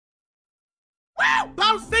Woo!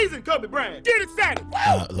 Postseason, Kobe Bryant. Get excited.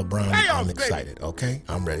 LeBron, I'm excited, okay?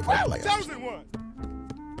 I'm ready for the playoffs. Chosen one.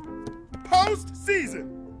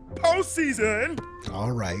 Postseason. Postseason.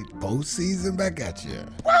 All right, postseason back at you.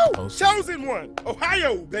 Woo! Chosen one.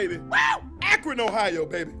 Ohio, baby. Woo! Akron, Ohio,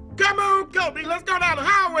 baby. Come on, Kobe. Let's go down the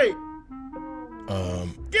highway.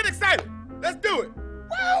 Get excited. Let's do it.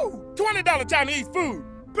 Woo! $20 Chinese food.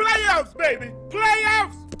 Playoffs, baby.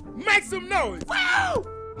 Playoffs. Make some noise. Woo!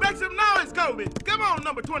 Make some noise, Kobe. Come on,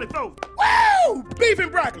 number 24. Woo! Beef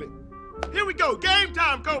and broccoli. Here we go. Game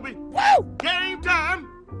time, Kobe. Woo! Game time.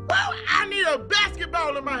 Woo! I need a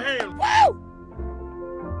basketball in my hand. Woo!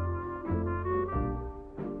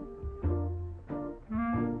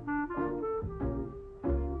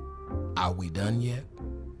 Are we done yet?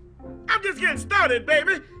 I'm just getting started,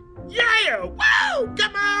 baby. Yeah! Woo!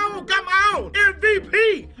 Come on! Come on!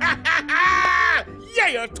 MVP! Ha ha ha!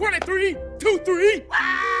 Yeah! 23, 2-3.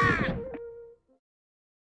 Wow!